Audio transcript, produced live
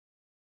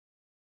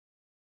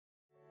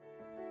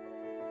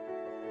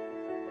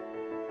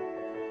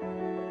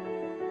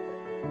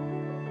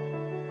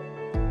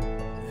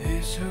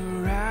this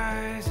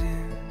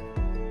horizon,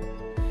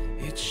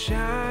 it's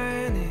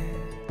shining.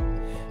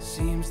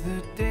 Seems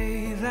the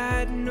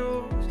daylight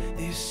knows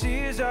this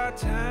is our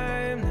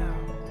time now.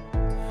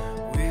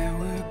 Where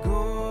we're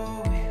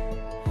going,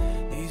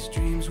 these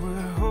dreams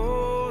we're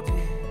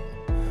holding.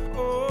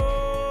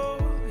 Oh,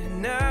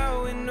 and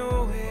now we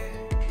know it.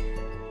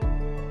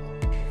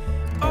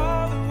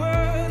 All the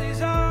world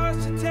is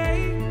ours to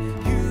take.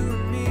 You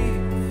and me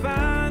will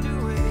find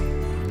a way.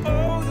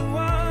 Oh, the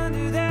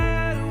wonder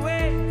that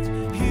awaits.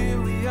 Here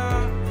we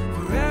are,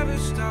 forever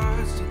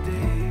starts today.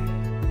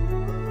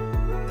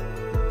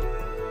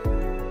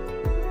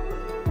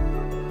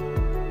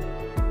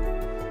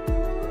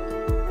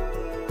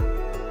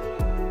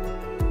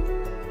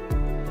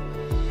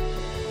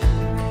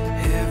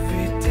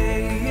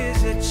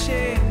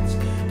 Chance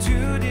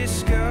to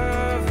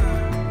discover.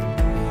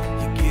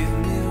 You give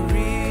me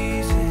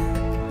reason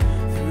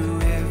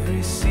through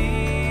every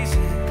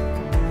season.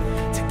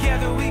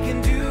 Together we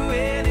can do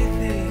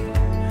anything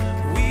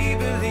we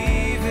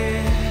believe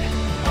in.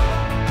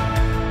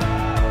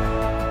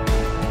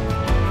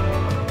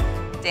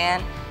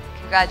 Dan,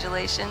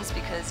 congratulations,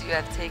 because you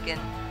have taken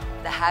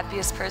the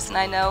happiest person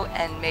I know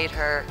and made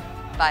her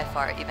by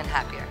far even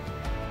happier.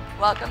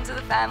 Welcome to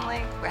the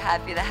family. We're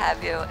happy to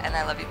have you, and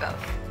I love you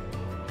both.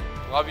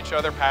 Love each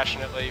other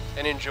passionately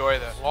and enjoy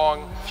the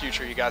long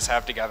future you guys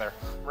have together.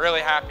 I'm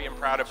really happy and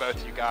proud of both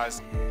of you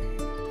guys.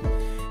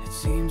 It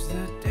seems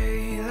the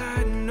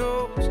daylight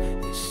knows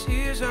this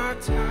is our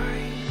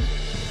time.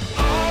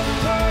 All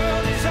the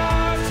world is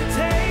ours.